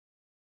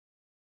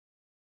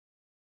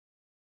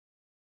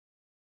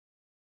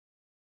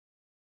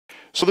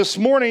So this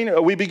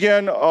morning, we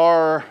begin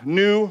our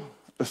new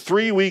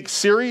 3-week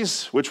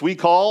series, which we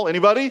call,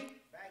 anybody?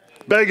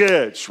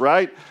 Baggage,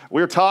 right?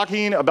 We're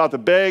talking about the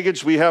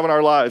baggage we have in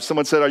our lives.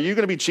 Someone said, are you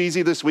going to be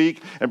cheesy this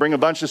week and bring a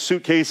bunch of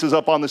suitcases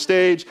up on the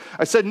stage?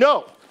 I said,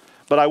 no,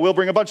 but I will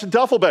bring a bunch of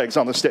duffel bags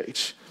on the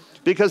stage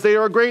because they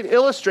are a great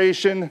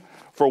illustration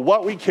for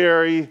what we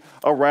carry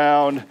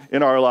around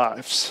in our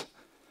lives.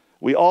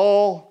 We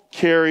all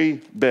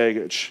carry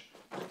baggage.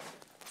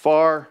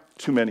 Far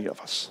too many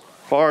of us.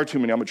 Far too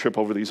many. I'm going to trip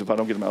over these if I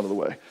don't get them out of the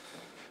way.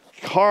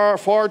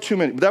 Far too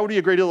many. That would be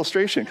a great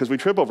illustration because we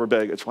trip over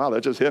baggage. Wow,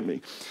 that just hit me.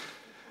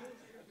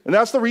 And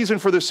that's the reason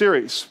for this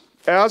series.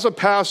 As a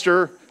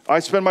pastor, I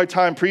spend my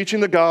time preaching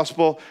the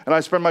gospel and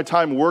I spend my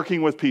time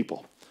working with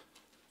people.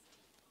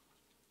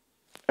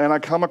 And I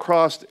come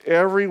across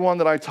everyone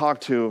that I talk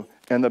to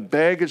and the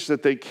baggage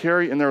that they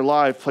carry in their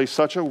life plays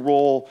such a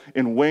role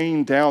in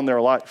weighing down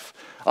their life.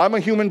 I'm a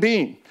human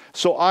being,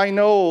 so I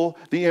know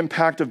the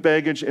impact of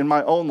baggage in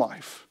my own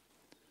life.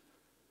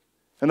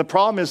 And the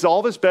problem is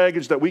all this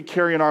baggage that we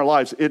carry in our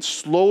lives, it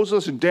slows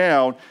us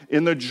down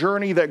in the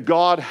journey that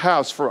God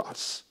has for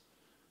us.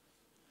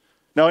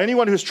 Now,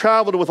 anyone who's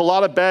traveled with a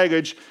lot of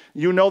baggage,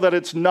 you know that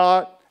it's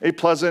not a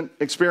pleasant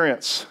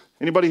experience.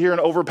 Anybody here an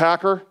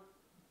overpacker?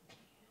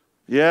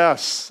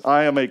 Yes,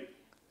 I am a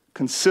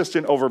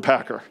consistent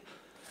overpacker.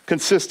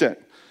 Consistent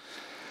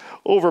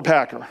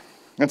overpacker.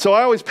 And so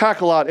I always pack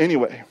a lot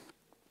anyway.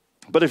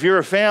 But if you're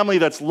a family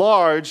that's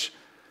large,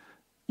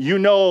 you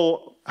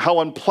know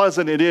how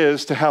unpleasant it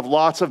is to have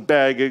lots of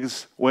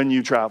baggage when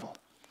you travel.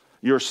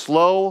 You're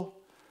slow,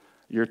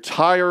 you're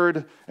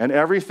tired, and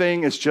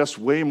everything is just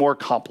way more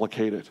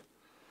complicated.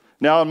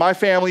 Now, in my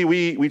family,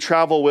 we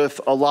travel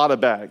with a lot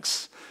of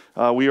bags.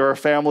 We are a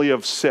family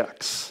of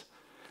 6.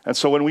 And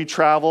so when we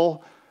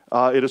travel,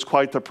 it is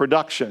quite the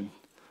production.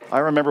 I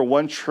remember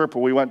one trip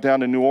where we went down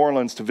to New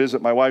Orleans to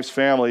visit my wife's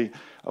family.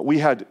 We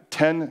had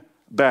 10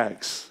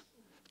 bags,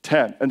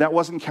 10, and that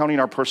wasn't counting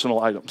our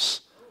personal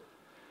items.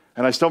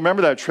 And I still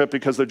remember that trip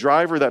because the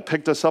driver that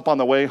picked us up on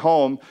the way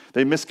home,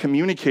 they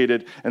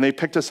miscommunicated and they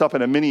picked us up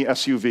in a mini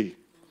SUV.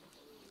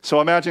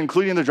 So imagine,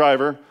 including the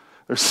driver,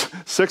 there's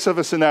 6 of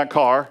us in that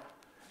car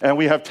and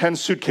we have 10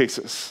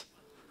 suitcases.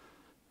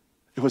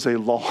 It was a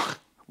long,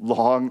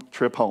 long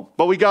trip home,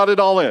 but we got it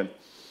all in.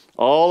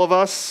 All of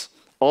us,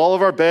 all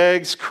of our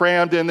bags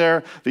crammed in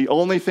there. The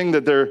only thing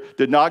that there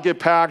did not get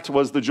packed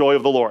was the joy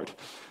of the Lord.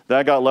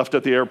 That got left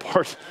at the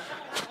airport.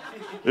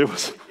 It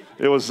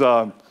was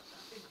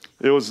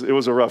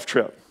a rough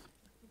trip.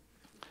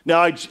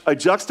 Now, I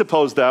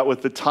juxtapose that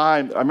with the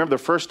time, I remember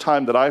the first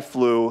time that I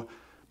flew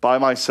by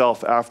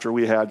myself after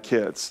we had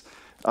kids.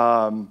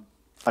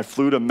 I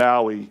flew to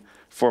Maui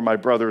for my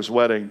brother's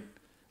wedding,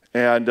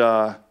 and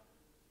I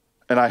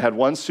had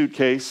one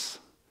suitcase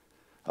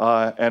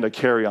and a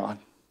carry-on,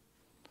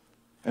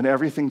 and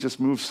everything just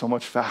moved so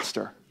much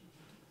faster.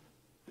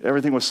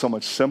 Everything was so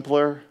much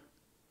simpler.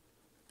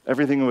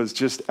 Everything was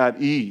just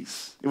at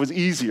ease. It was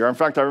easier. In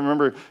fact, I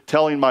remember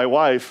telling my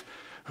wife,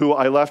 who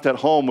I left at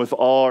home with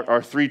all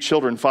our 3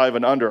 children, 5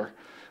 and under,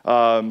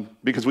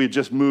 because we had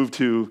just moved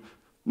to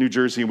New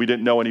Jersey and we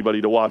didn't know anybody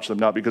to watch them,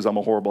 not because I'm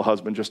a horrible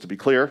husband, just to be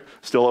clear.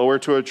 Still owe her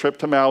to a trip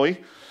to Maui.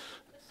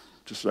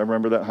 Just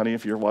remember that, honey,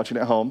 if you're watching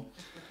at home.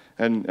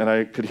 And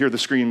I could hear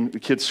the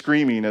kids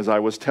screaming as I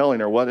was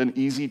telling her what an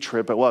easy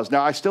trip it was.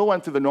 Now, I still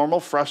went through the normal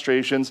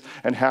frustrations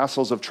and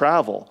hassles of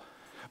travel,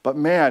 but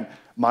man,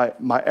 my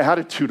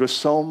attitude was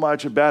so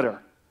much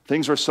better.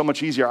 Things were so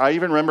much easier. I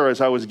even remember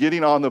as I was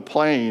getting on the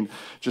plane,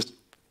 just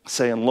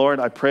saying, Lord,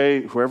 I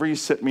pray whoever you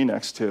sit me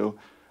next to,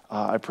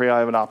 I pray I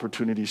have an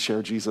opportunity to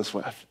share Jesus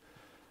with.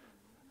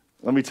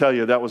 Let me tell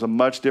you, that was a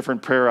much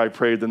different prayer I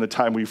prayed than the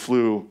time we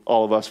flew,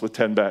 all of us, with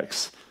 10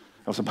 bags.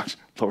 That was a much,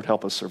 Lord,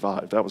 help us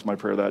survive. That was my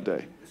prayer that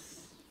day.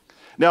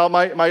 Now,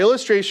 my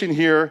illustration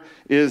here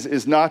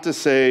is not to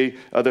say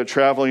that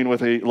traveling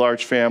with a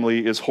large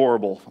family is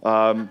horrible,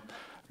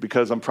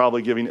 because I'm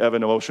probably giving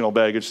Evan emotional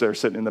baggage there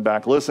sitting in the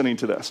back listening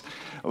to this.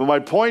 But my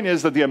point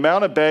is that the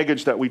amount of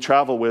baggage that we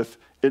travel with,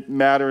 it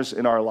matters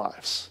in our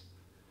lives.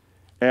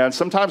 And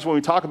sometimes when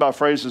we talk about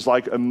phrases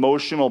like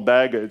emotional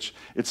baggage,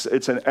 it's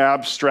an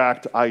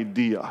abstract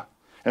idea.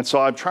 And so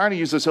I'm trying to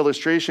use this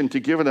illustration to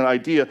give it an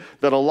idea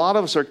that a lot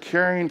of us are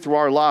carrying through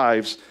our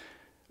lives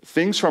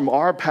things from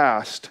our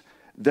past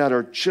that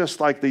are just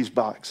like these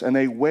bags. And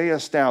they weigh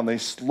us down, they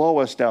slow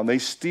us down, they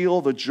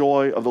steal the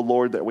joy of the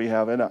Lord that we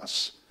have in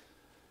us.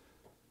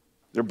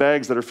 They're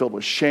bags that are filled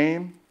with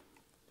shame.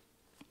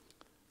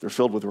 They're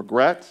filled with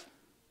regret.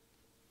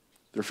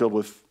 They're filled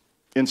with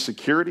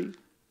insecurity,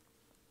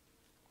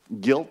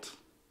 guilt,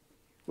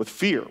 with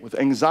fear, with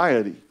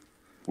anxiety,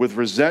 with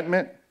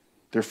resentment.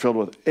 They're filled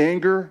with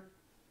anger.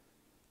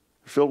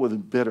 They're filled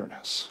with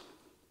bitterness.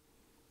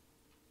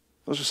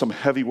 Those are some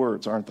heavy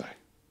words, aren't they?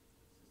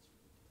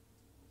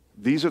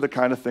 These are the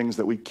kind of things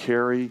that we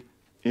carry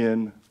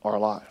in our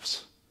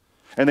lives.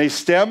 And they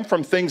stem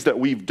from things that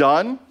we've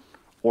done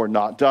or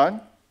not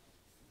done,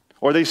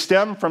 or they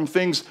stem from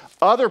things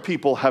other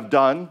people have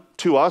done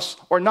to us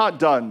or not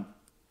done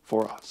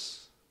for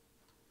us.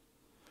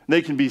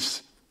 They can be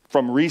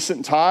from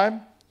recent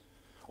time,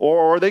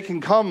 or they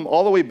can come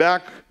all the way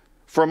back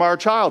from our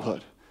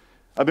childhood.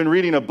 I've been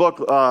reading a book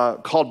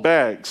called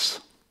Bags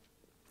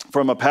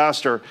from a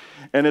pastor,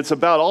 and it's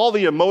about all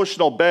the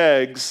emotional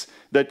bags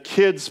that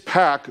kids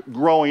pack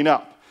growing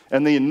up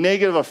and the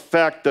negative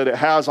effect that it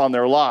has on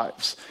their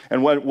lives,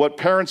 and what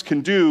parents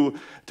can do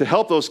to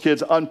help those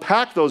kids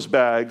unpack those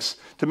bags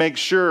to make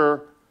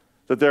sure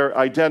that their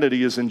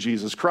identity is in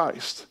Jesus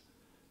Christ.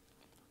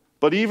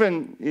 But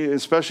even,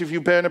 especially if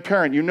you've been a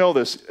parent, you know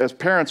this. As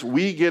parents,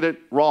 we get it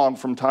wrong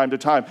from time to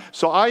time.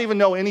 So I even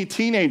know any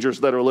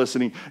teenagers that are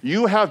listening,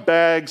 you have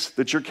bags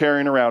that you're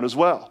carrying around as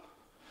well.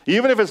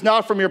 Even if it's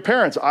not from your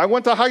parents. I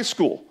went to high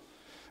school,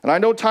 and I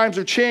know times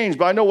have changed,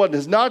 but I know what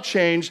has not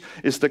changed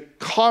is the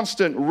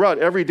constant rut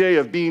every day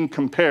of being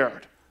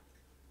compared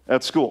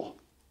at school.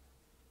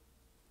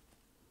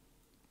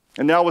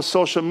 And now with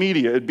social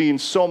media, it being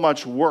so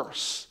much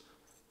worse.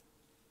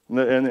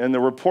 And the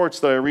reports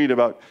that I read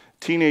about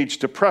teenage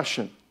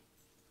depression.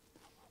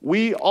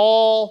 We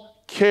all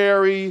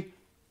carry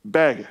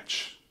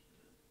baggage.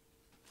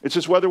 It's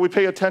just whether we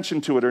pay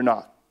attention to it or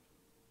not.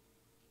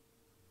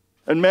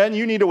 And men,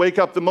 you need to wake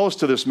up the most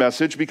to this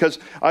message, because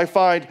I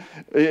find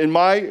and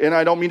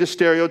I don't mean to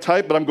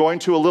stereotype, but I'm going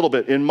to a little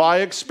bit. In my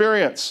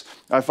experience,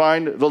 I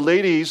find the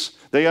ladies,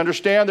 they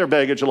understand their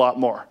baggage a lot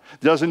more.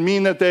 It doesn't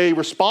mean that they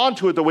respond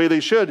to it the way they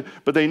should,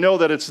 but they know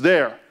that it's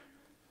there.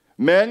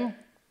 Men,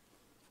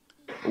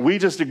 we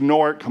just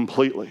ignore it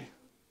completely.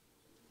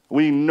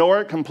 We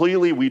ignore it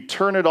completely. We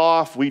turn it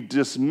off. We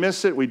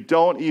dismiss it. We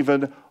don't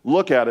even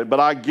look at it.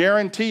 But I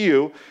guarantee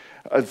you,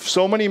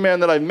 so many men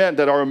that I've met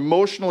that are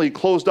emotionally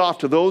closed off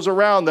to those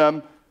around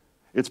them,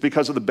 it's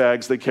because of the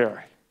bags they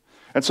carry.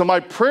 And so my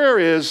prayer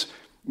is,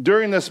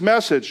 during this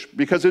message,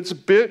 because it's a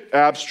bit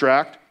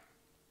abstract,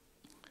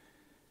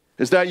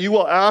 is that you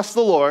will ask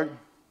the Lord,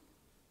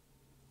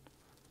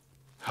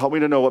 help me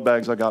to know what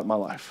bags I got in my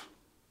life.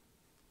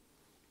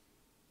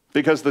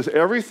 Because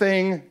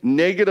everything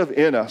negative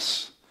in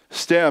us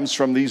stems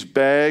from these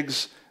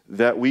bags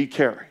that we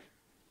carry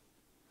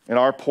and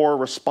our poor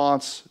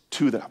response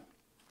to them.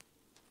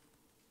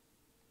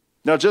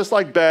 Now, just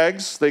like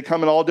bags, they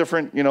come in all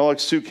different, like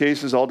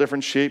suitcases, all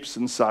different shapes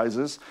and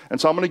sizes. And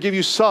so I'm going to give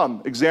you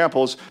some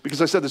examples,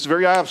 because I said this is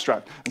very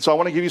abstract. And so I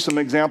want to give you some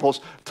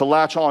examples to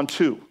latch on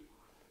to.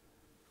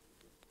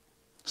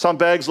 Some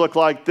bags look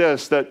like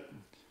this, that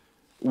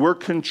we're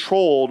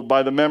controlled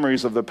by the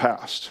memories of the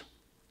past.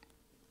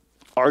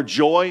 Our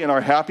joy and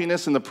our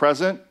happiness in the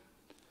present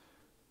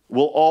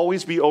will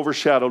always be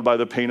overshadowed by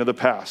the pain of the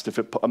past if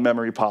a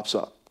memory pops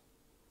up.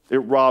 It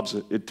robs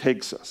it. It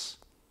takes us.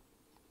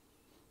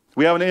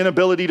 We have an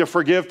inability to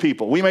forgive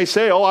people. We may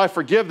say, I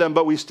forgive them,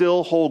 but we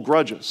still hold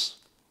grudges.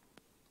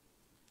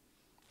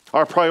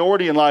 Our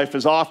priority in life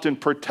is often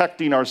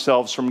protecting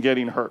ourselves from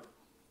getting hurt.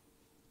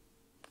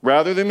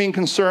 Rather than being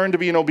concerned to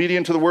be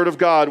obedient to the Word of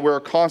God, we're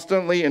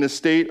constantly in a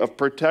state of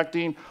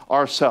protecting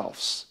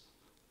ourselves.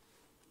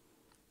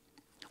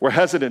 We're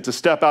hesitant to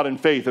step out in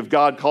faith if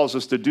God calls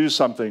us to do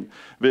something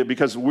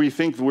because we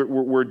think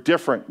we're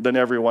different than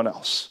everyone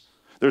else.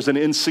 There's an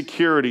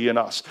insecurity in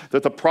us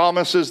that the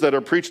promises that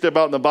are preached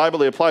about in the Bible,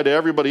 they apply to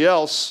everybody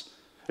else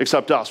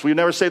except us. We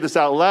never say this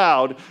out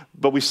loud,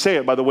 but we say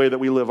it by the way that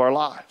we live our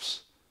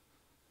lives.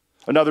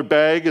 Another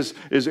bag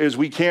is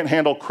we can't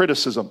handle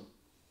criticism.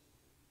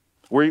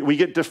 We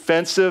get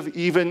defensive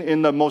even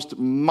in the most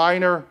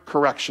minor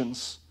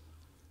corrections.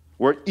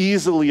 We're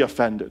easily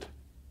offended.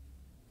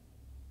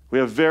 We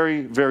have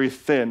very, very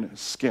thin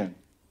skin.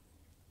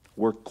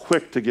 We're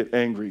quick to get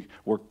angry.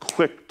 We're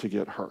quick to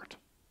get hurt.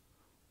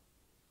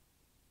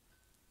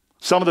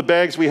 Some of the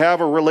bags we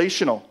have are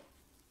relational.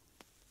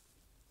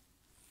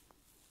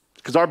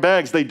 Because our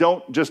bags, they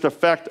don't just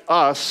affect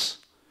us,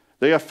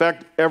 they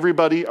affect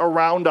everybody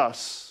around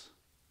us.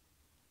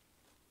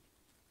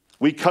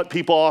 We cut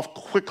people off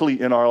quickly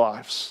in our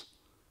lives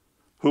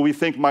who we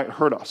think might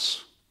hurt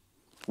us.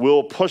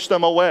 We'll push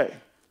them away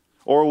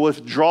or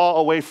withdraw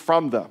away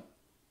from them.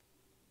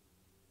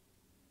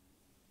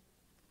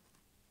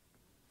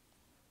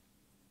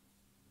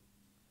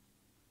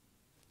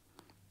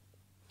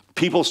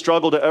 People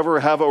struggle to ever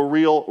have a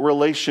real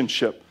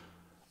relationship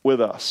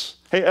with us.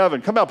 Hey,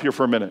 Evan, come up here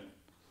for a minute.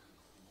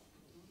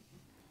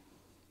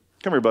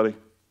 Come here, buddy.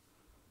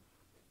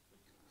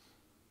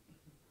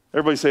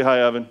 Everybody say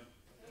hi, Evan.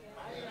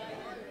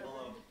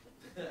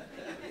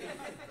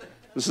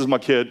 This is my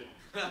kid.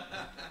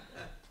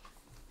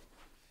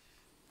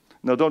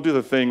 No, don't do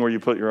the thing where you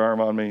put your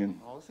arm on me.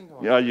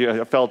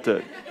 Yeah, I felt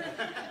it.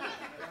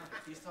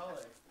 He's taller.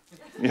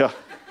 Yeah,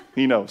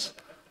 he knows.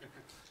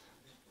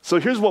 So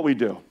here's what we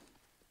do.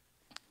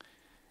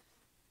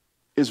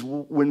 Is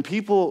when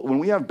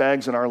we have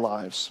bags in our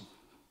lives,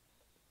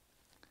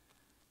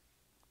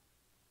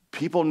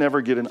 people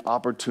never get an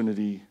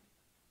opportunity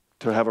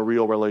to have a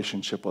real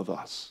relationship with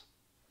us.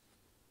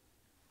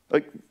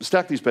 Like,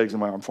 stack these bags in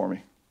my arm for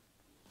me.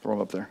 Throw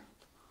them up there.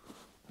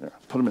 Yeah,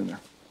 put them in there.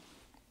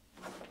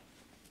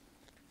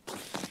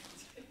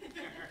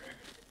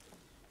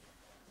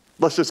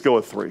 Let's just go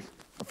with 3.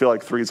 I feel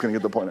like 3 is going to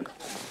get the point.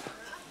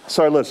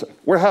 Sorry, listen.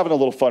 We're having a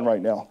little fun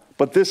right now.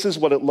 But this is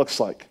what it looks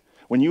like.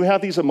 When you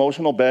have these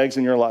emotional bags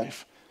in your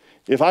life,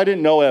 if I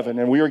didn't know Evan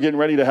and we were getting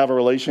ready to have a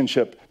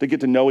relationship to get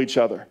to know each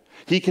other,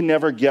 he can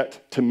never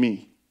get to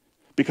me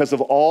because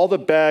of all the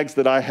bags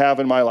that I have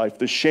in my life,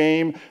 the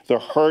shame, the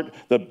hurt,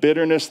 the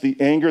bitterness, the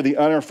anger, the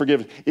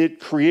unforgiveness. It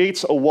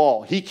creates a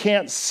wall. He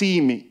can't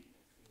see me.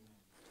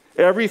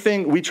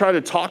 Everything, we try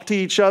to talk to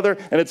each other,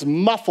 and it's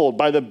muffled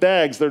by the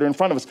bags that are in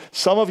front of us.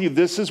 Some of you,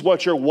 this is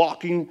what you're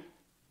walking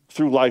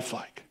through life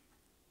like.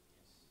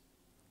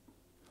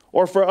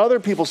 Or for other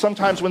people,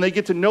 sometimes when they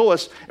get to know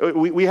us,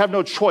 we have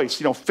no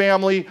choice.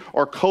 Family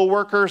or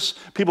coworkers,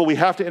 people we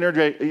have to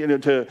integrate,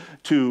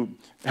 to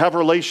have a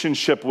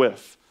relationship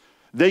with.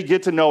 They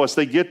get to know us.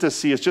 They get to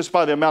see us just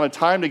by the amount of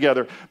time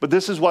together. But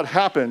this is what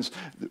happens.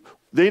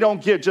 They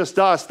don't get just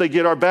us, they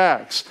get our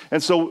bags.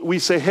 And so we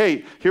say,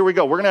 hey, here we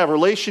go. We're going to have a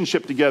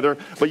relationship together,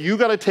 but you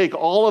got to take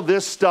all of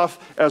this stuff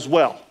as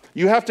well.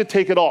 You have to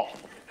take it all,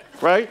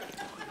 right?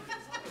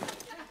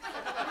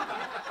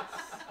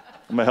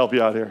 I'm going to help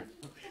you out here.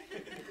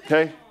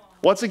 Okay?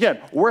 Once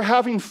again, we're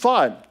having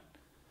fun.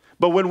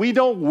 But when we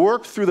don't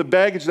work through the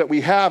baggage that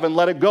we have and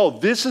let it go,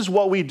 this is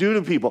what we do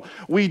to people.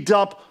 We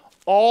dump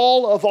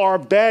all of our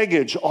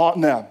baggage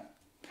on them.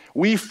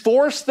 We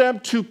force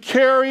them to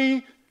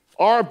carry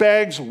our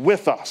bags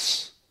with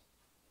us.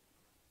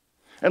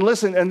 And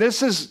listen, and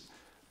this is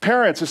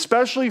parents,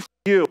 especially for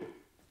you.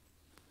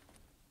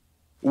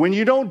 When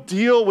you don't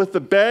deal with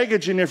the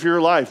baggage in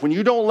your life, when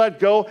you don't let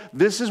go,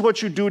 this is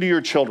what you do to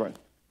your children.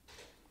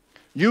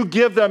 You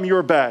give them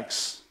your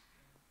bags.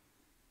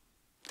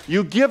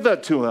 You give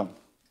that to them.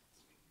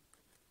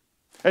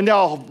 And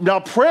now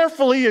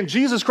prayerfully in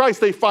Jesus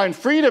Christ, they find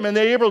freedom and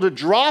they're able to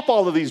drop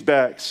all of these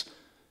bags.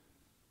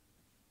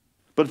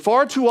 But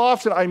far too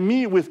often, I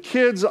meet with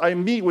kids, I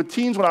meet with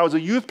teens when I was a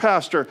youth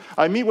pastor,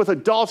 I meet with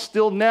adults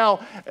still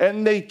now,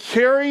 and they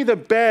carry the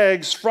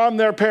bags from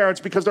their parents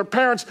because their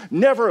parents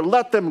never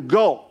let them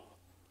go.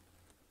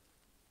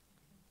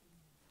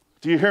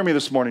 Do you hear me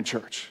this morning,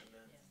 church?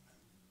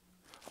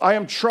 I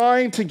am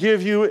trying to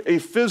give you a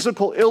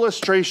physical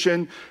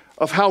illustration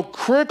of how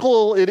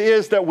critical it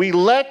is that we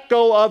let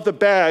go of the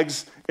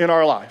bags in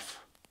our life.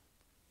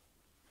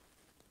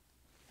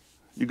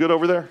 You good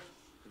over there?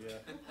 Yeah.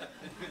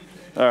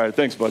 All right,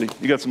 thanks, buddy.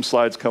 You got some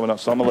slides coming up,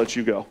 so I'm going to let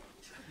you go.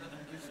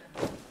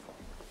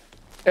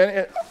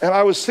 And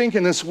I was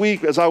thinking this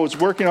week as I was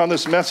working on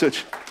this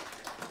message,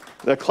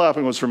 that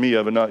clapping was for me,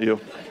 Evan, not you.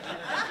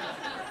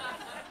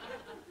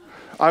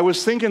 I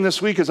was thinking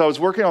this week as I was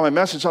working on my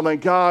message, I'm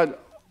like, God,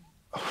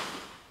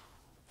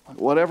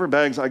 whatever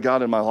bags I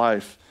got in my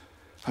life,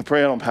 I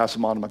pray I don't pass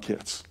them on to my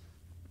kids.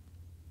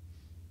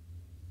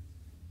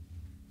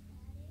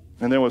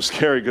 And then it was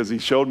scary because he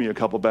showed me a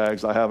couple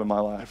bags I have in my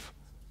life.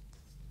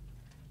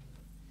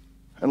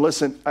 And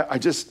listen,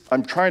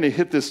 I'm trying to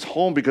hit this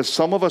home because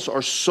some of us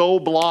are so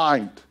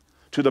blind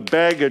to the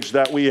baggage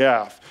that we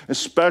have.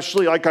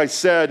 Especially, like I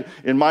said,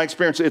 in my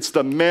experience, it's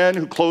the men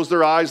who close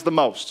their eyes the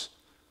most.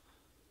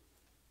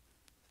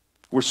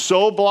 We're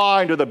so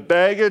blind to the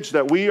baggage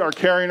that we are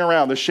carrying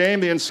around, the shame,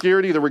 the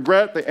insecurity, the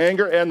regret, the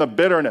anger, and the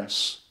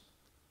bitterness.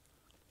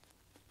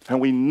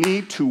 And we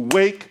need to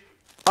wake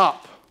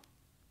up.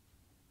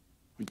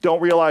 We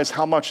don't realize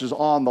how much is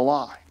on the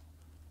line.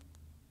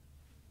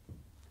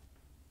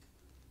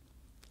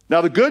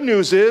 Now, the good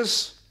news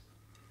is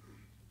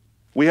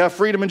we have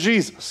freedom in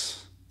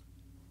Jesus.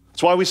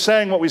 That's why we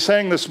sang what we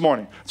sang this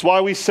morning. That's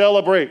why we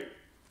celebrate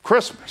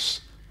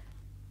Christmas.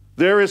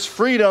 There is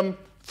freedom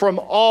from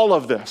all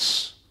of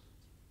this.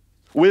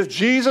 With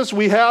Jesus,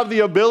 we have the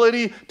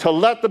ability to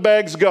let the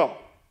bags go.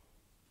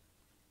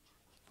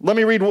 Let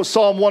me read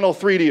Psalm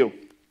 103 to you.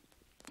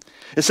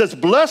 It says,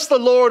 "Bless the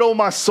Lord, O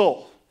my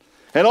soul,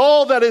 and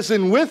all that is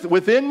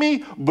within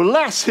me,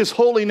 bless his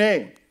holy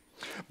name.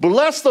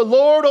 Bless the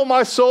Lord, O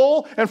my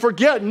soul, and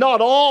forget not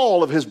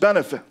all of his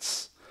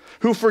benefits,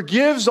 who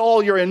forgives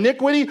all your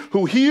iniquity,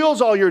 who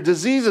heals all your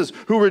diseases,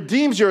 who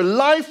redeems your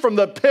life from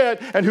the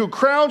pit, and who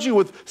crowns you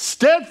with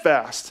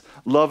steadfast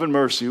love and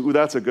mercy." Ooh,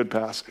 that's a good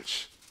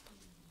passage.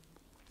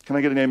 Can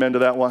I get an amen to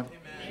that one?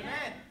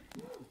 Amen.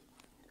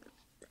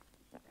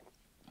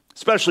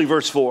 Especially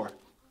verse 4.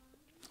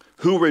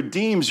 Who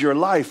redeems your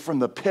life from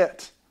the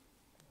pit.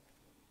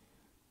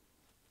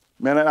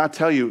 Man, I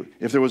tell you,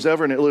 if there was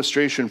ever an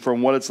illustration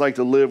from what it's like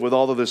to live with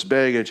all of this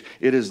baggage,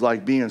 it is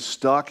like being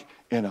stuck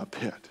in a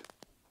pit.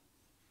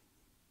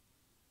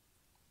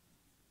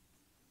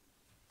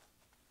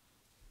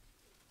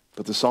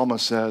 But the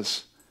psalmist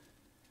says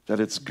that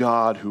it's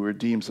God who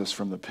redeems us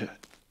from the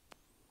pit.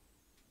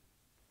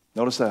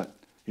 Notice that.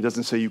 He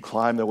doesn't say you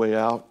climb the way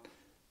out.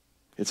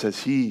 It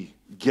says he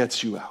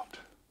gets you out.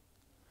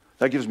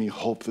 That gives me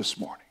hope this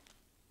morning.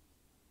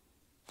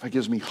 That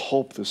gives me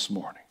hope this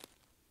morning.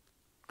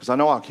 Because I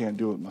know I can't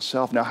do it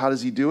myself. Now, how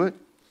does he do it?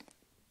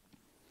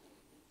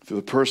 Through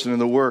the person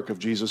and the work of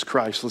Jesus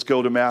Christ. Let's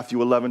go to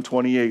Matthew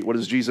 11:28. What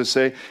does Jesus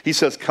say? He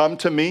says, "Come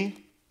to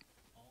me,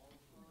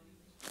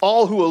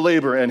 all who will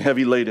labor and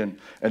heavy laden,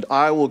 and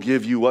I will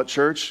give you" what,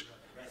 church?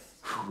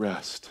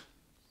 Rest.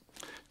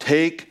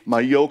 Take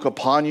my yoke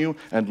upon you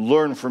and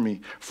learn from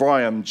me, for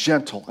I am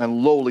gentle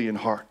and lowly in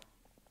heart.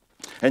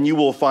 And you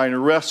will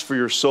find rest for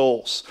your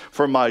souls.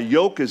 For my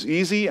yoke is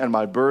easy and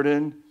my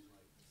burden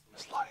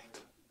is light.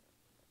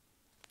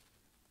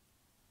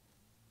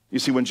 You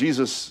see, when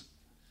Jesus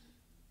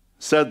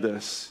said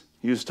this,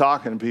 he was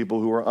talking to people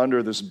who were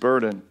under this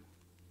burden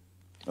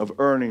of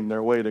earning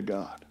their way to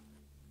God,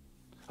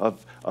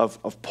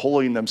 of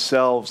pulling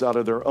themselves out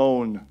of their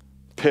own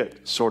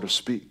pit, so to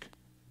speak.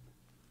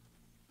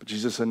 But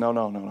Jesus said,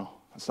 no.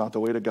 That's not the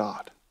way to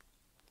God.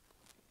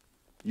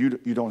 You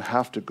don't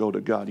have to go to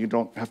God. You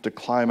don't have to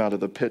climb out of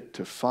the pit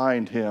to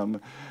find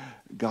him.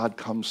 God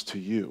comes to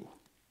you.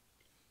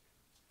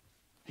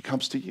 He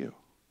comes to you.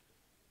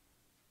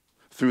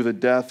 Through the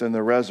death and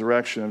the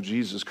resurrection of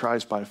Jesus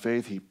Christ by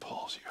faith, he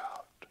pulls you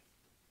out.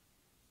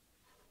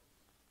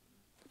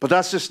 But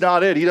that's just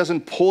not it. He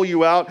doesn't pull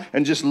you out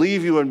and just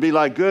leave you and be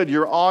like, good,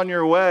 you're on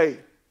your way.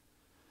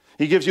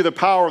 He gives you the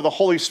power of the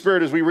Holy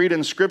Spirit, as we read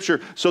in Scripture,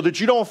 so that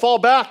you don't fall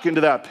back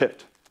into that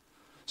pit.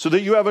 So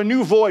that you have a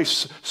new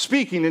voice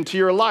speaking into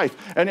your life.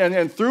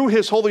 And through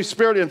his Holy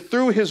Spirit and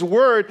through his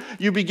word,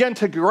 you begin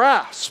to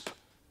grasp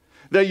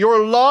that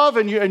your love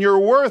and your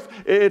worth,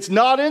 it's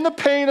not in the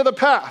pain of the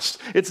past.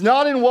 It's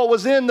not in what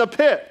was in the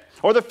pit,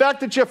 or the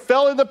fact that you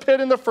fell in the pit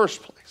in the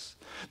first place.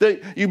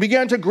 That you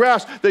begin to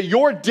grasp that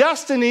your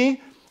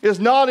destiny is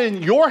not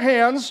in your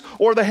hands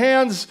or the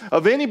hands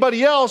of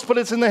anybody else, but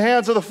it's in the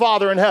hands of the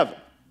Father in heaven.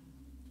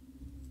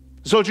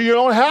 So you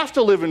don't have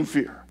to live in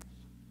fear.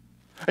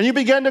 And you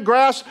begin to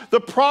grasp the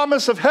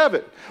promise of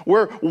heaven,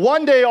 where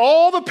one day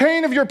all the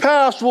pain of your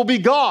past will be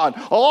gone.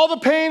 All the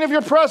pain of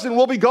your present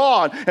will be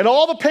gone. And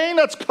all the pain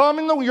that's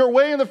coming your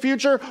way in the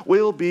future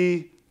will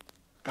be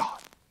gone.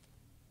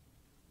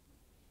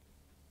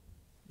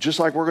 Just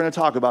like we're going to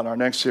talk about in our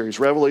next series,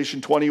 Revelation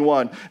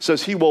 21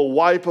 says he will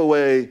wipe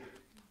away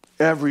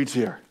every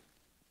tear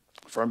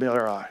from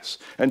their eyes,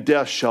 and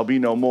death shall be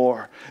no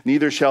more.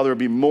 Neither shall there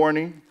be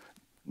mourning,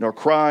 nor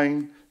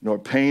crying, nor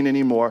pain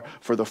anymore,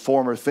 for the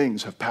former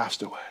things have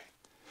passed away.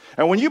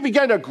 And when you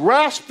begin to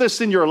grasp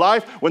this in your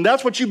life, when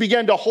that's what you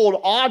begin to hold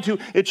on to,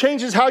 it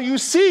changes how you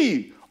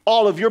see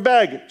all of your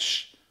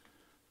baggage.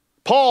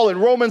 Paul in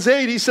Romans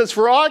 8, he says,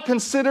 for I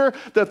consider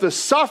that the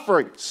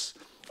sufferings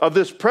of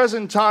this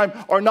present time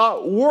are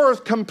not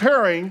worth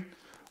comparing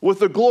with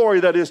the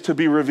glory that is to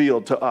be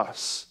revealed to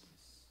us.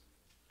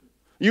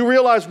 You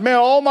realize, man,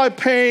 all my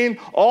pain,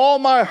 all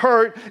my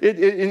hurt,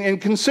 and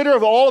consider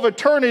of all of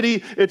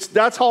eternity,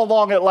 that's how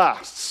long it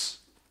lasts.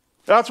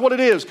 That's what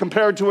it is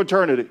compared to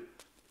eternity.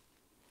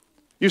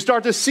 You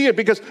start to see it,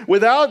 because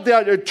without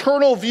that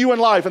eternal view in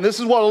life, and this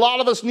is what a lot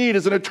of us need,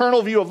 is an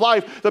eternal view of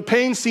life, the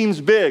pain seems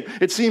big.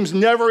 It seems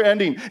never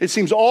ending. It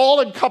seems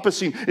all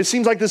encompassing. It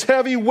seems like this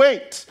heavy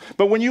weight.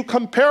 But when you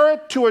compare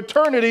it to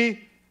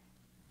eternity,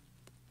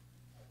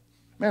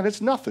 man,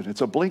 it's nothing.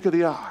 It's a blink of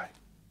the eye.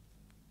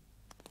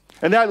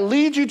 And that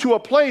leads you to a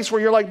place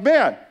where you're like,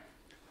 man,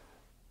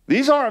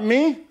 these aren't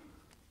me.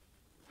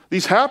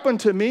 These happened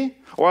to me,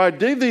 or I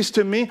did these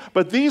to me,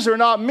 but these are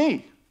not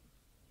me.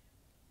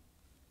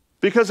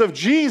 Because of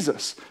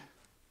Jesus,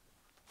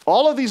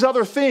 all of these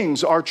other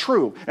things are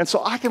true. And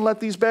so I can let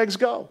these bags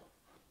go.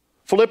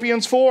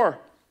 Philippians 4.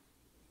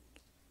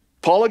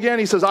 Paul again,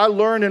 he says, I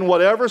learned in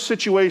whatever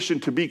situation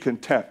to be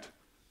content.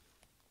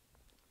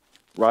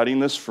 Writing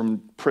this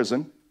from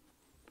prison.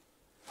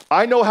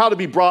 I know how to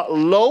be brought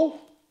low,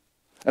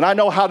 and I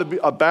know how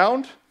to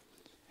abound.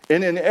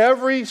 And in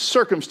every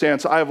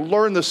circumstance, I have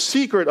learned the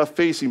secret of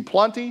facing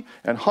plenty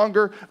and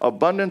hunger,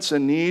 abundance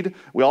and need.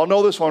 We all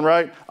know this one,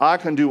 right? I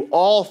can do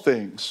all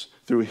things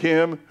through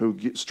him who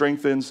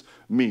strengthens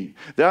me.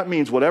 That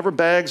means whatever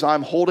bags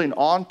I'm holding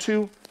on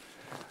to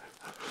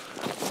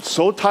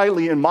so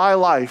tightly in my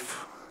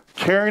life,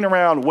 carrying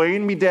around,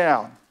 weighing me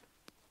down,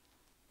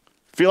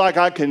 feel like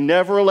I can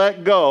never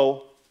let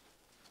go,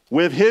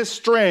 with his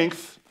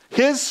strength,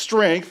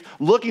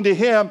 looking to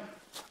him,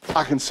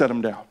 I can set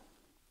them down.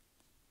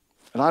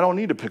 And I don't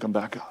need to pick them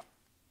back up.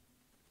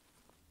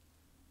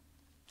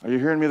 Are you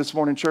hearing me this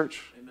morning,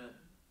 church? Amen.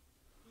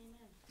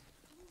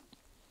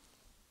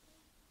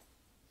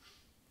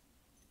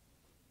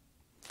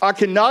 I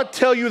cannot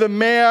tell you the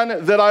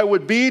man that I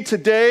would be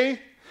today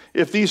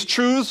if these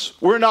truths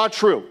were not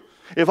true.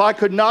 If I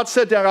could not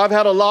sit down, I've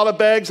had a lot of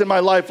bags in my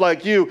life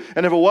like you,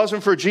 and if it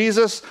wasn't for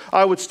Jesus,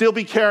 I would still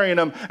be carrying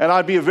them, and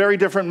I'd be a very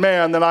different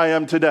man than I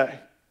am today.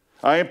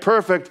 I ain't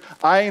perfect.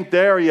 I ain't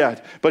there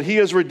yet. But he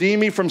has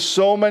redeemed me from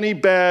so many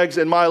bags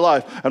in my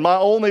life. And my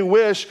only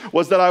wish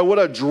was that I would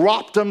have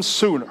dropped them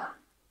sooner.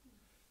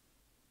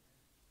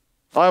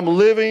 I'm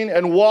living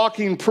and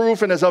walking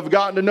proof, and as I've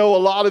gotten to know a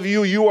lot of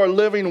you, you are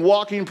living,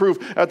 walking proof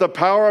at the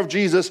power of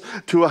Jesus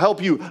to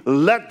help you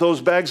let those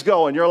bags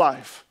go in your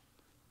life.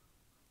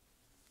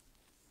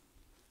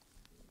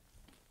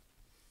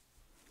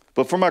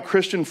 But for my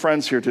Christian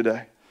friends here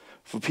today,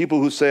 for people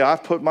who say,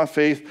 I've put my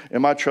faith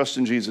and my trust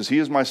in Jesus, he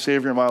is my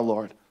Savior and my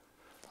Lord,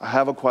 I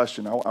have a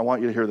question. I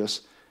want you to hear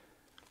this.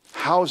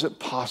 How is it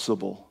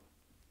possible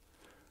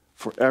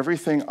for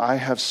everything I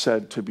have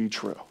said to be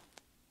true.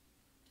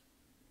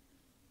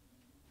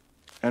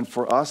 And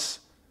for us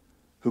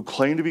who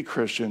claim to be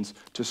Christians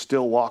to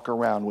still walk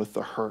around with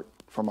the hurt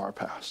from our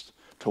past,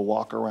 to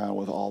walk around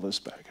with all this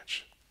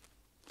baggage.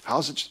 How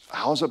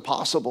is it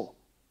possible?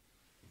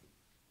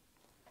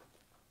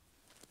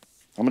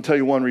 I'm going to tell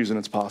you one reason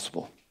it's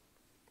possible.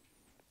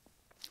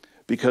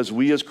 Because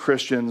we as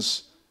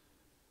Christians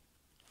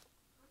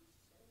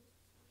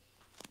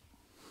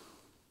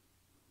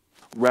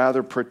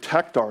rather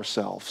protect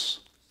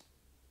ourselves,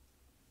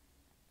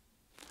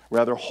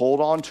 rather hold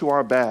on to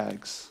our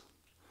bags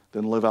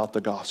than live out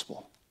the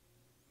gospel.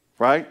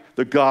 Right?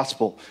 The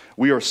gospel.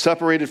 We are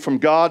separated from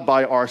God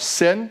by our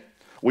sin.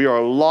 We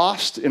are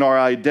lost in our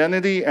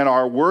identity and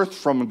our worth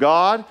from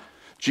God.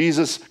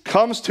 Jesus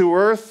comes to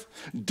earth,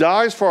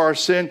 dies for our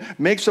sin,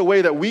 makes a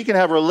way that we can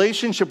have a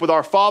relationship with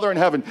our Father in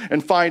heaven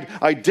and find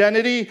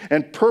identity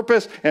and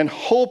purpose and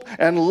hope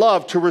and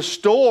love to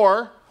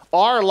restore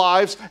our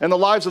lives and the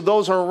lives of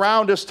those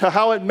around us to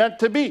how it meant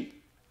to be.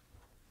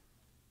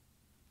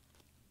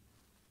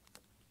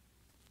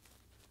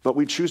 But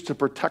we choose to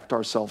protect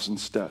ourselves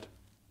instead.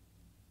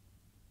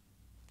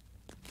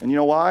 And you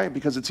know why?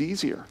 Because it's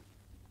easier.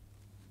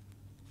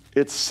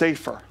 It's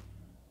safer.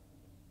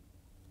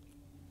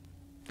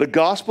 The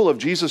gospel of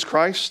Jesus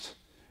Christ,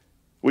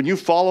 when you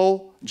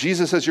follow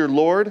Jesus as your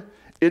Lord,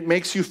 it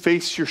makes you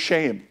face your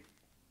shame.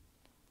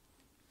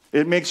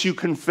 It makes you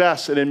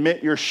confess and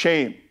admit your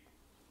shame.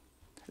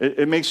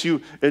 It makes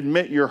you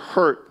admit your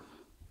hurt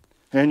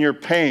and your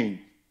pain.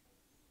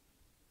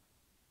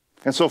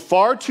 And so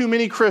far too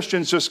many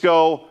Christians just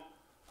go,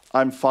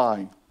 I'm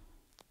fine,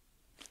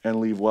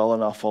 and leave well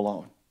enough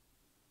alone.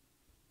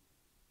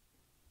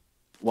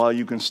 While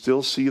you can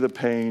still see the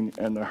pain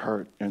and the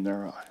hurt in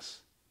their eyes.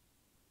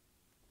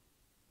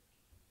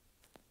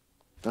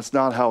 That's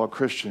not how a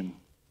Christian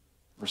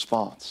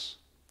responds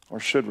or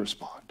should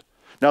respond.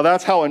 Now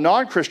that's how a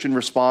non-Christian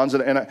responds,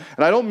 and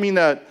I don't mean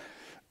that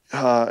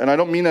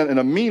in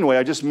a mean way.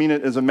 I just mean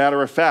it as a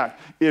matter of fact.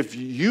 If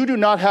you do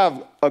not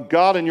have a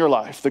God in your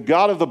life, the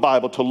God of the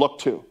Bible to look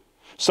to,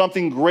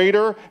 something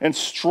greater and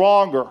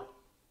stronger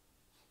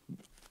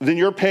than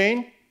your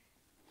pain,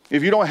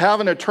 if you don't have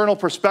an eternal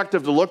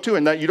perspective to look to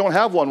and that you don't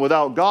have one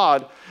without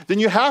God, then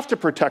you have to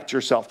protect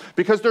yourself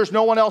because there's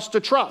no one else to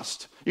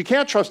trust. You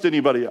can't trust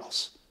anybody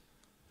else.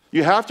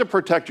 You have to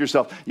protect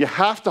yourself. You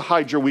have to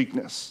hide your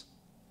weakness.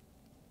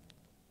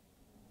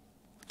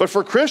 But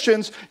for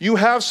Christians, you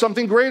have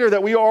something greater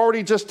that we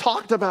already just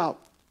talked about.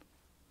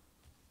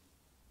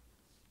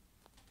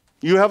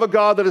 You have a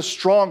God that is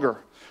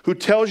stronger, who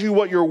tells you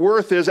what your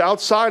worth is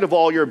outside of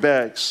all your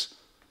bags.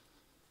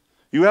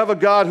 You have a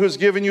God who's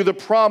given you the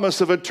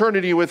promise of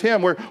eternity with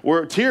him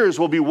where tears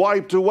will be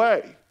wiped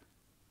away.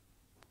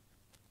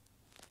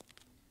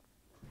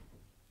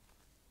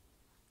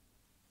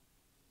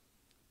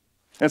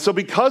 And so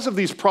because of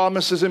these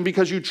promises and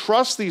because you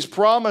trust these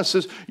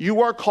promises,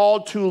 you are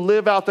called to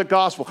live out the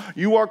gospel.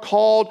 You are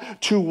called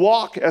to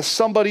walk as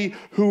somebody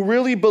who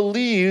really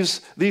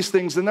believes these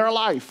things in their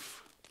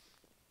life.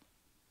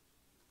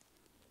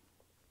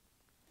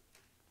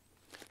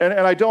 And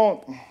I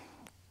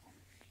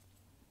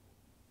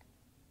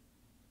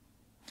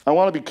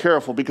want to be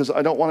careful because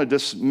I don't want to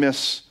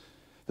dismiss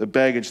the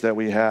baggage that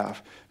we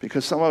have.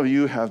 Because some of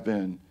you have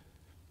been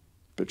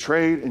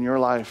betrayed in your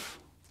life.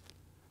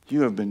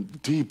 You have been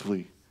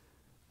deeply,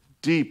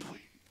 deeply,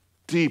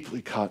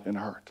 deeply cut and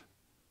hurt.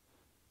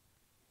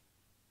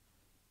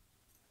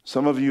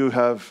 Some of you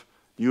have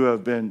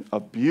been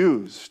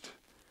abused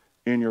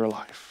in your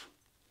life.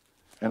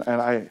 And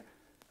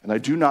I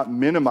do not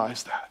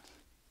minimize that.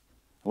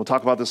 We'll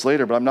talk about this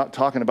later, but I'm not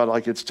talking about it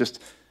like it's just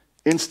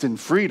instant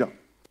freedom.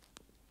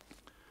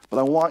 But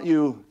I want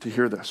you to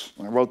hear this.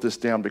 I wrote this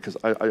down because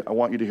I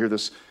want you to hear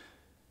this.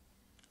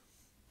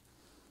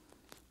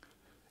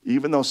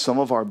 Even though some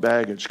of our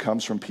baggage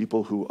comes from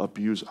people who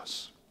abuse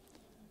us,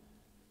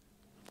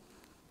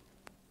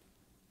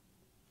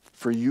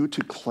 for you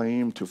to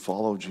claim to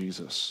follow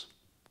Jesus,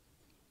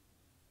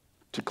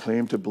 to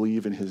claim to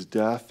believe in his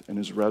death and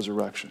his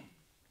resurrection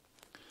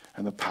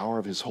and the power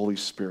of his Holy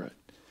Spirit,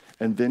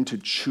 and then to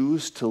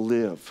choose to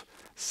live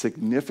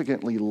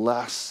significantly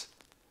less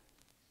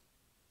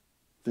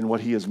than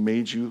what he has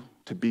made you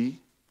to be,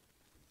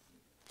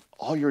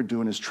 all you're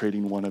doing is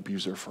trading one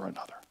abuser for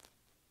another.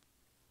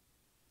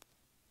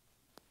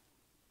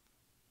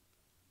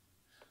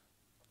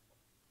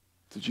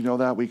 Did you know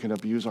that we can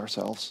abuse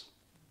ourselves?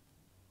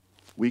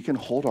 We can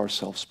hold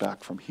ourselves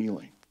back from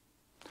healing.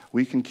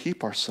 We can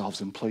keep ourselves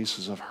in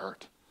places of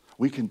hurt.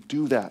 We can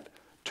do that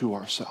to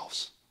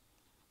ourselves.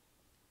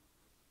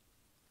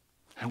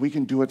 And we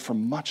can do it for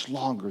much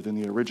longer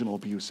than the original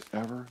abuse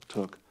ever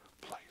took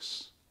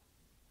place.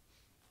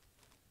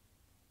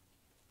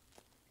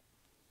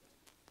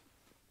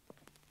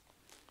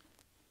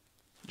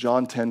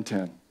 John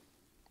 10:10.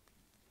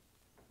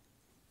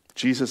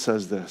 Jesus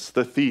says this,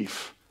 the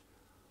thief,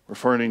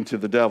 referring to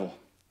the devil,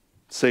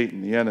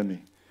 Satan, the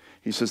enemy.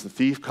 He says the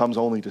thief comes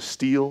only to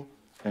steal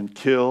and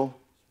kill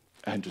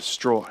and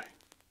destroy.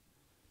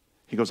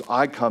 He goes,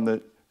 I come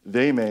that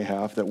they may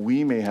have, that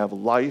we may have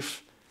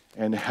life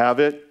and have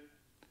it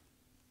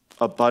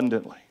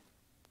abundantly.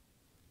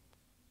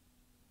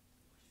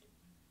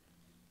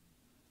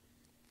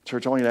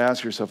 Church, I want you to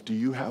ask yourself, do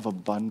you have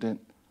abundant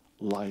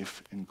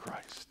life in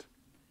Christ?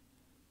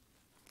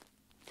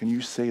 Can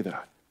you say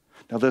that?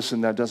 Now listen,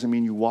 that doesn't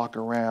mean you walk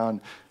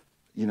around,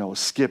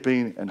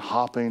 skipping and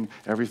hopping.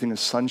 Everything is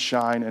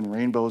sunshine and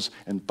rainbows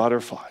and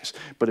butterflies.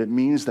 But it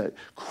means that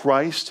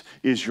Christ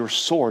is your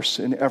source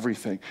in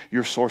everything.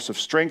 Your source of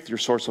strength, your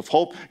source of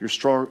hope,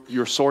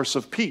 your source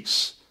of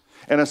peace.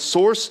 And a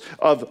source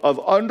of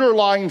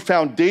underlying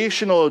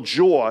foundational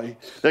joy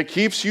that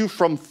keeps you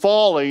from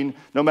falling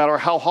no matter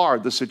how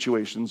hard the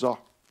situations are.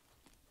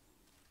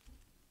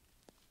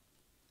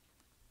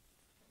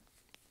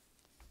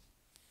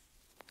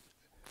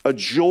 A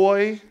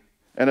joy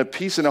and a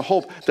peace and a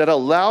hope that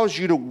allows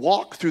you to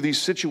walk through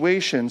these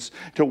situations,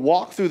 to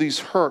walk through these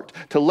hurt,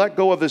 to let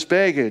go of this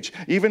baggage,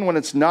 even when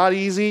it's not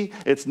easy,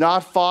 it's not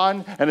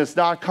fun, and it's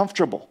not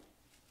comfortable.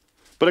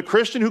 But a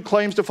Christian who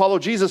claims to follow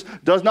Jesus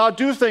does not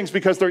do things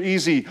because they're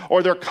easy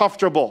or they're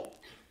comfortable.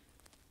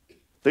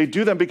 They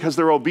do them because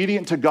they're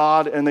obedient to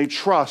God and they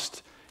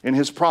trust in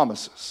his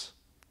promises.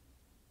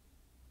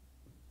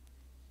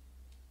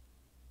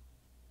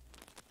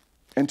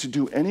 And to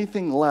do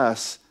anything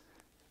less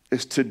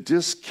is to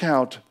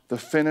discount the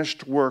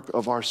finished work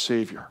of our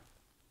Savior.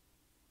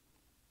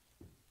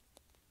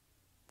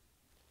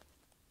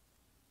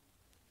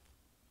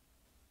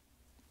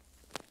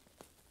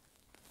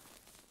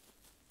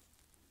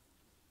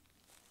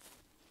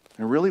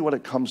 And really what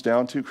it comes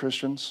down to,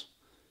 Christians,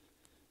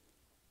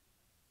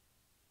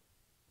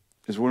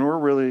 is when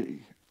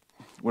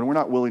we're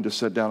not willing to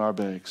set down our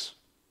bags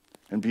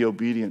and be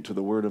obedient to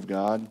the Word of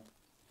God,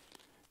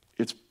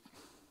 it's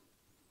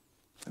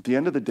at the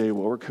end of the day,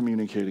 what we're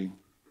communicating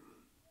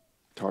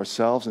to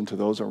ourselves and to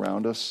those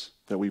around us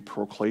that we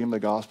proclaim the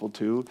gospel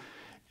to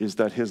is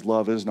that his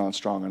love is not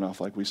strong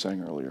enough, like we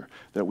sang earlier,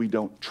 that we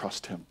don't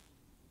trust him.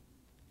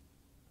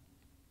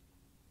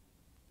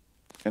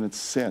 And it's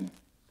sin.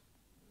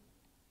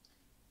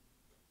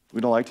 We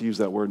don't like to use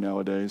that word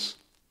nowadays.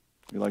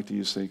 We like to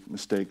use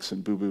mistakes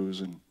and boo-boos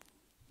and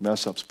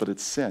mess-ups, but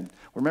it's sin.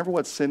 Remember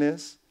what sin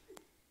is?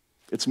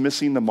 It's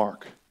missing the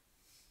mark,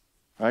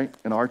 right?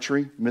 In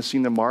archery,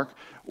 missing the mark.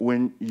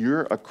 When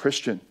you're a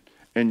Christian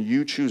and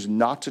you choose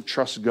not to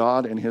trust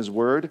God and his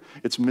word,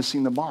 it's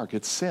missing the mark.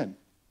 It's sin.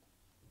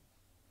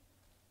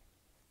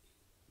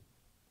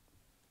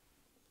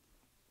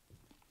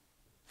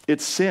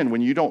 It's sin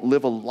when you don't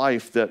live a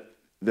life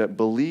that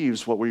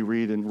believes what we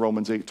read in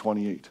Romans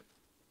 8:28.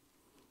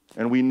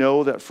 And we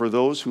know that for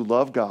those who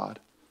love God,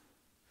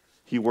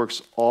 he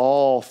works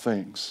all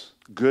things,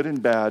 good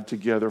and bad,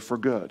 together for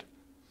good,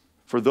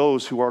 for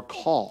those who are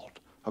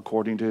called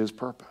according to his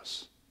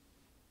purpose.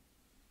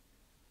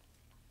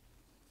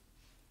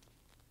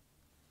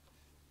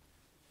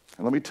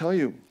 And let me tell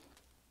you,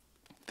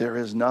 there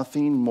is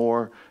nothing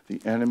more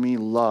the enemy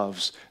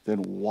loves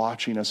than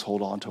watching us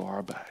hold on to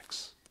our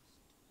bags.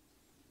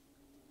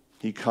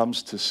 He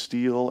comes to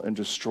steal and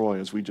destroy,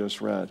 as we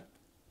just read.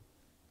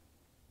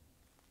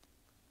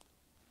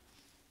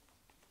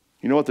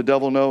 You know what the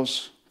devil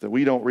knows that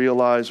we don't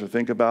realize or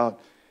think about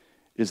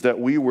is that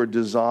we were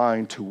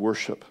designed to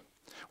worship.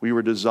 We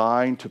were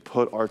designed to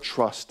put our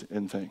trust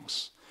in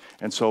things.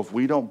 And so if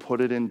we don't put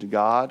it into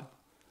God,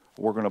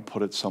 we're going to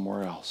put it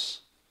somewhere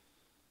else.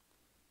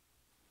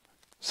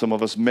 Some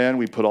of us men,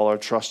 we put all our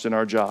trust in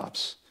our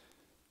jobs,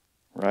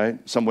 right?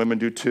 Some women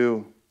do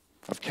too.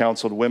 I've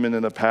counseled women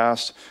in the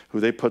past who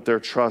they put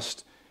their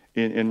trust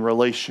in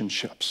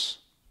relationships.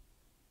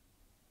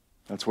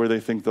 That's where they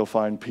think they'll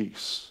find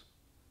peace.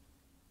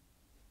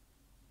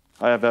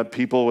 I have had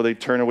people where they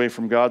turn away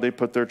from God, they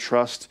put their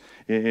trust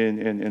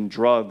in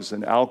drugs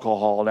and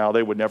alcohol. Now,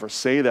 they would never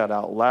say that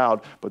out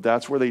loud, but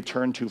that's where they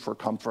turn to for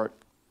comfort,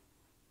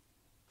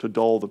 to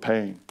dull the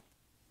pain.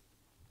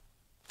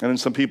 And then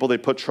some people, they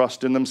put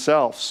trust in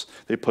themselves.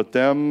 They put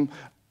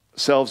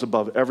themselves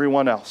above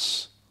everyone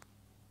else.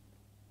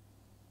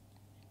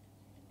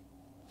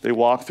 They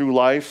walk through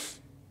life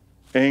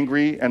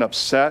angry and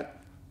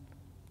upset.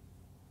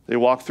 They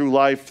walk through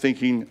life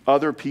thinking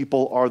other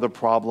people are the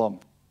problem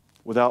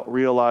without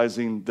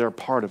realizing they're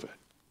part of it.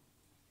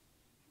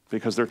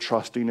 Because they're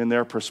trusting in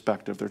their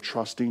perspective. They're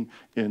trusting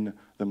in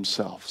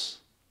themselves.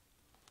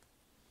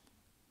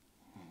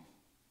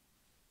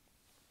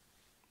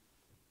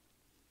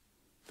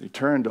 They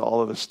turn to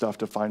all of this stuff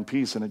to find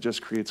peace, and it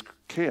just creates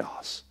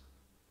chaos.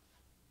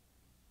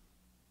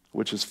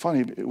 Which is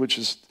funny, which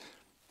is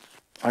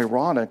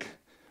ironic,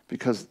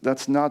 because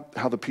that's not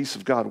how the peace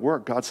of God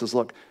works. God says,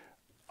 look,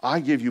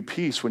 I give you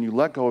peace when you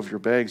let go of your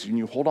bags and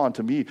you hold on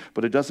to me,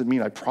 but it doesn't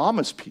mean I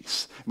promise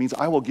peace. It means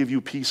I will give you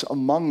peace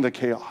among the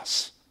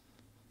chaos.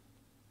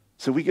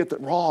 So we get that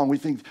wrong. We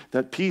think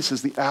that peace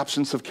is the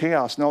absence of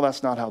chaos. No,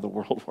 that's not how the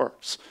world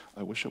works.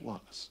 I wish it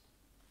was.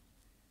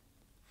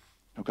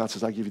 No, God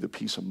says, I give you the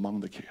peace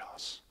among the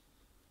chaos.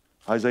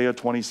 Isaiah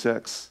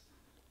 26,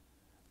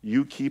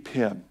 you keep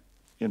him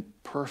in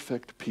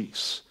perfect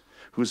peace,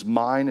 whose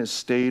mind is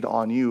stayed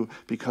on you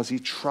because he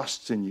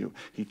trusts in you.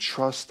 He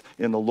trusts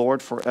in the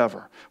Lord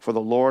forever. For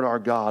the Lord our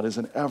God is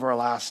an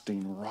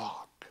everlasting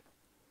rock.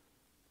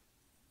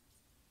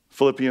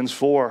 Philippians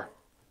 4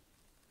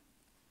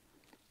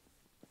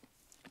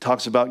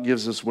 talks about,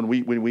 gives us, when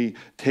we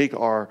take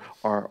our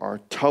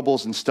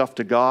troubles and stuff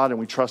to God and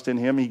we trust in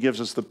him, he gives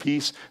us the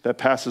peace that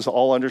passes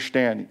all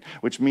understanding,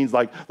 which means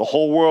like the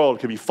whole world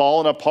could be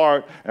falling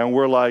apart and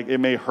we're like, it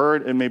may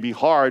hurt, it may be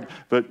hard,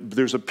 but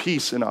there's a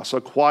peace in us,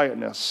 a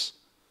quietness.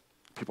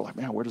 People are like,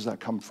 man, where does that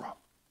come from?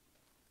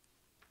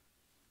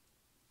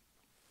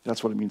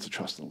 That's what it means to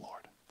trust in the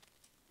Lord.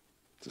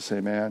 To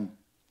say, man,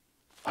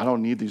 I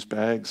don't need these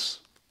bags.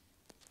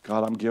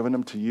 God, I'm giving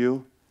them to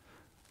you.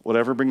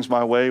 Whatever brings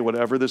my way,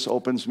 whatever this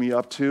opens me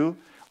up to,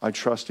 I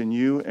trust in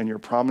you and your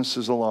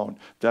promises alone.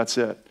 That's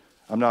it.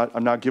 I'm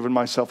not giving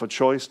myself a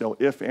choice, no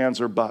ifs,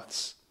 ands, or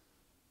buts.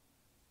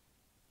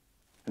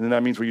 And then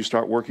that means where you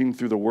start working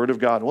through the Word of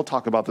God, and we'll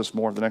talk about this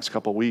more in the next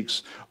couple of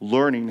weeks,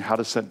 learning how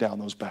to set down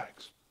those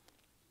bags.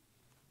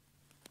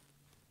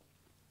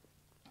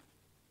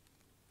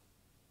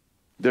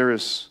 There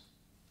is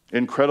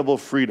incredible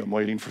freedom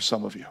waiting for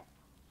some of you.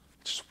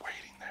 Just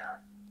waiting there.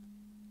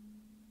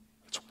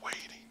 It's waiting.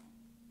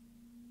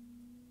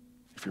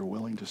 If you're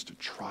willing just to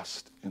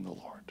trust in the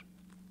Lord.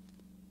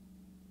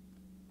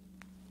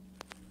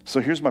 So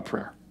here's my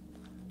prayer.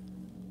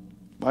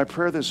 My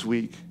prayer this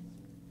week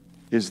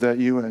is that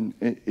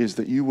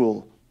you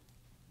will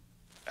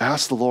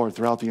ask the Lord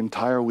throughout the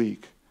entire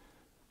week,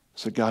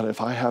 say, God,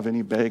 if I have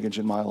any baggage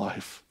in my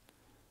life,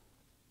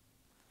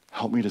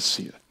 help me to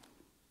see it.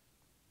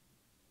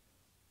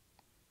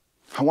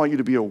 I want you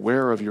to be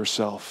aware of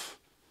yourself.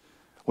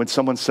 When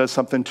someone says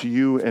something to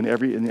you and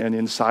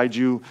inside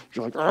you,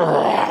 you're like,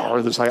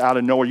 or this like out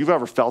of nowhere. You've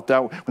ever felt that?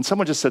 When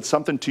someone just said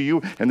something to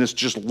you and this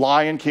just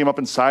lion came up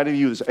inside of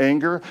you, this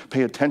anger,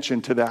 pay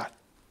attention to that.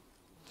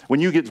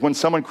 When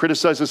someone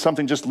criticizes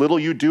something just little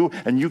you do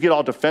and you get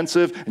all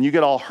defensive and you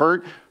get all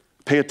hurt,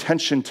 pay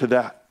attention to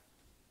that.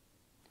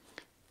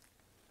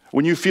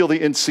 When you feel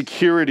the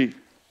insecurity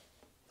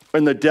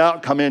and the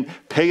doubt come in,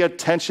 pay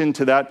attention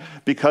to that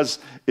because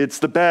it's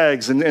the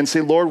bags and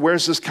say, Lord,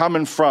 where's this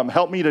coming from?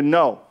 Help me to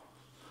know.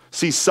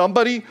 See,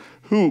 somebody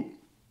who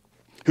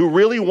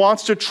really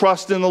wants to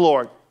trust in the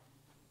Lord,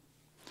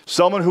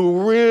 someone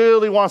who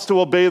really wants to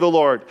obey the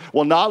Lord,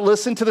 will not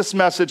listen to this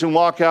message and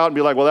walk out and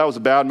be like, well, that was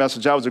a bad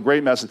message, that was a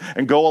great message,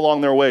 and go along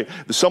their way.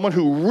 Someone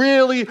who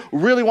really,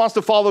 really wants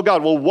to follow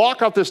God will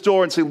walk out this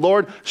door and say,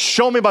 Lord,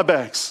 show me my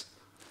bags.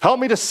 Help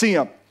me to see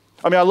them.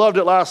 I mean, I loved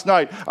it last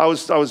night. Or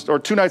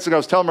 2 nights ago, I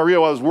was telling Maria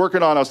what I was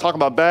working on. I was talking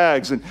about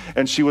bags,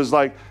 and she was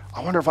like,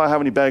 I wonder if I have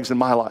any bags in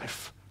my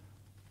life.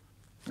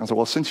 I was like,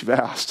 well, since you've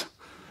asked,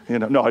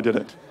 no, I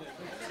didn't.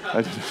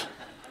 I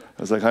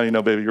was like, honey,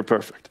 no, baby, you're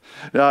perfect.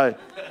 But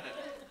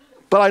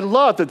I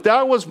love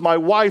that was my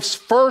wife's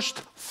first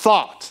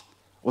thought,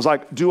 was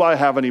like, do I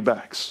have any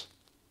bags?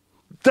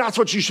 That's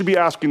what you should be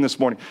asking this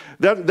morning.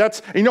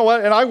 That's, you know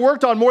what? And I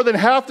worked on more than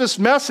half this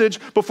message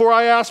before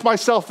I asked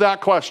myself that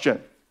question.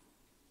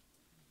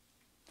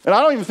 And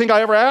I don't even think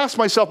I ever asked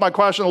myself my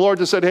question. The Lord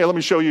just said, hey, let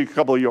me show you a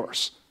couple of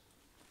yours.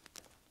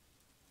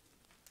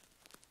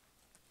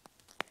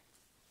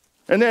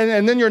 And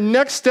then your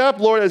next step,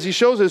 Lord, as he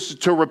shows us, is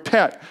to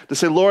repent. To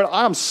say, Lord,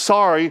 I'm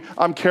sorry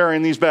I'm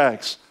carrying these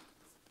bags.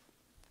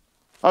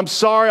 I'm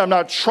sorry I'm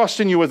not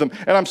trusting you with them.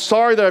 And I'm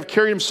sorry that I've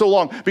carried them so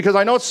long. Because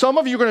I know what some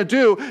of you are going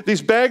to do.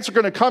 These bags are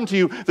going to come to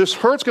you. This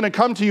hurt's going to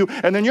come to you.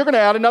 And then you're going to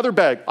add another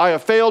bag. I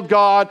have failed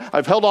God.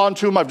 I've held on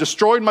to him. I've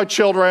destroyed my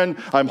children.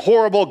 I'm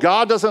horrible.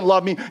 God doesn't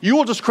love me. You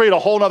will just create a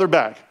whole other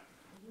bag.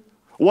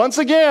 Once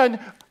again,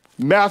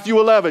 Matthew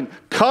 11.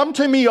 Come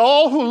to me,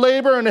 all who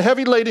labor and are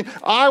heavy laden.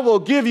 I will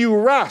give you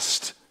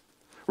rest.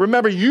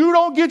 Remember, you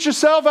don't get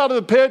yourself out of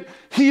the pit.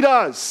 He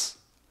does.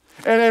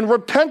 And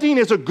repenting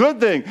is a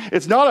good thing.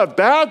 It's not a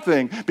bad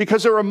thing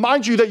because it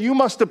reminds you that you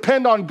must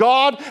depend on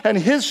God and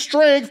his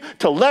strength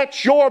to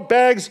let your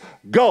bags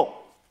go.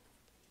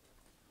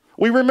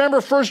 We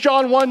remember 1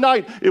 John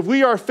 1:9. If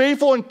we are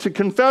faithful and to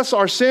confess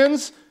our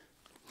sins,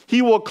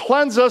 he will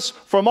cleanse us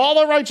from all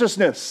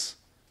unrighteousness.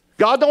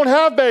 God don't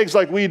have bags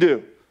like we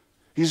do.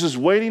 He's just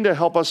waiting to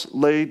help us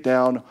lay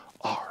down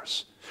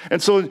ours.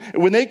 And so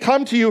when they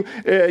come to you,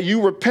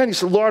 you repent. You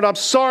say, Lord, I'm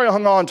sorry I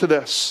hung on to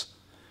this.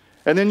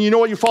 And then you know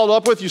what you follow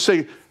up with? You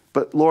say,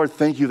 but Lord,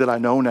 thank you that I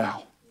know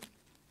now.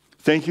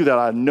 Thank you that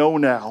I know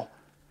now.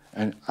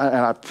 And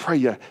I pray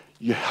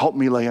you help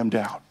me lay them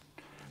down.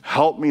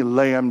 Help me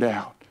lay them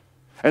down.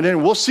 And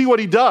then we'll see what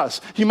he does.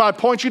 He might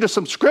point you to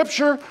some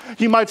scripture.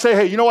 He might say,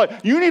 hey, you know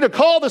what? You need to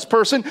call this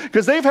person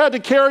because they've had to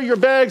carry your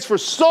bags for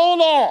so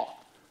long.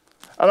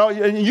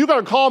 And you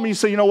got to call me and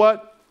say, you know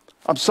what?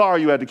 I'm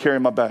sorry you had to carry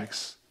my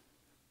bags.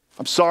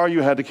 I'm sorry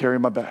you had to carry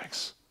my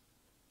bags.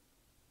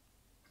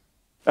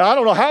 And I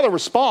don't know how to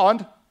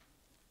respond,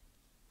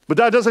 but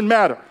that doesn't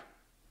matter.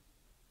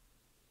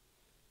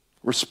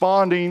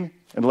 Responding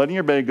and letting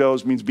your bag go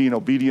means being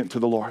obedient to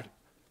the Lord.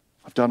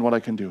 I've done what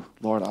I can do.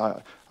 Lord,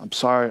 I'm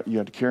sorry you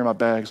had to carry my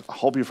bags. I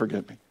hope you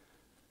forgive me.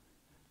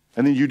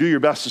 And then you do your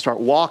best to start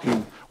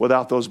walking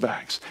without those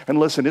bags. And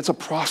listen, it's a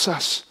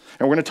process.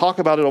 And we're going to talk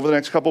about it over the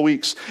next couple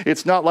weeks.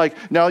 It's not like,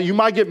 now you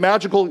might get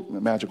magical,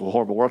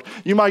 horrible word.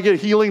 You might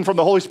get healing from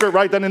the Holy Spirit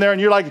right then and there, and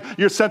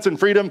you're sensing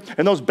freedom,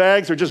 and those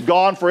bags are just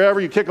gone forever.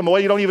 You kick them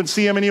away, you don't even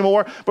see them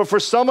anymore. But for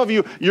some of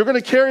you, you're going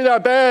to carry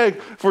that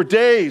bag for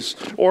days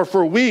or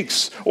for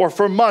weeks or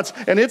for months,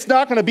 and it's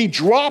not going to be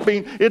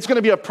dropping. It's going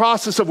to be a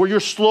process of where you're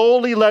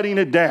slowly letting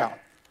it down.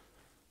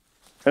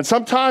 And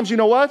sometimes, you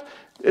know what?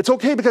 It's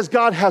okay because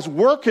God has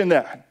work in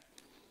that.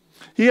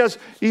 He has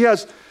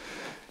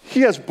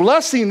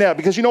blessing that,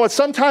 because you know what?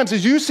 Sometimes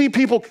as you see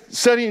people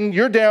setting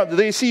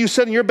they see you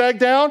setting your bag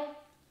down,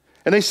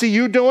 and they see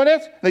you doing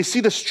it, and they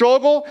see the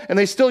struggle, and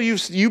they still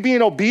you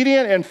being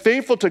obedient and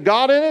faithful to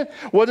God in it.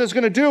 What it's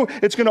going to do,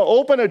 it's going to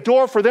open a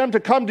door for them to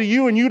come to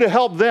you and you to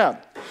help them.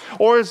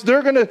 Or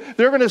they're going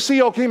to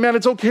see, okay, man,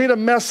 it's okay to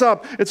mess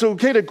up. It's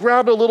okay to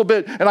grab it a little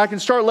bit, and I can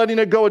start letting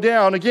it go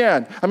down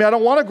again. I mean, I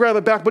don't want to grab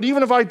it back, but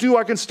even if I do,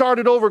 I can start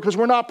it over because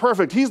we're not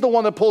perfect. He's the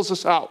one that pulls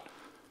us out.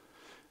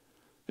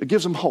 It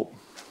gives them hope.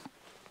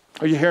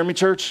 Are you hearing me,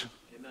 church?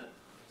 Amen.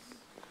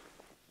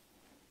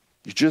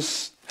 You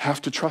just have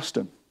to trust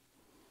him.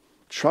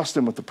 Trust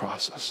him with the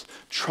process.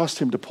 Trust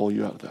him to pull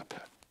you out of that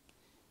pit.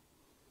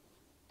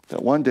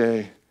 That one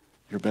day,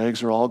 your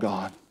bags are all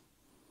gone,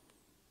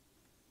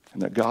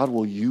 and that God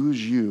will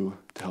use you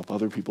to help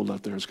other people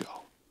let theirs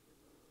go.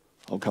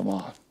 Oh, come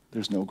on.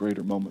 There's no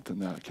greater moment than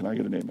that. Can I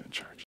get an amen,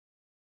 church?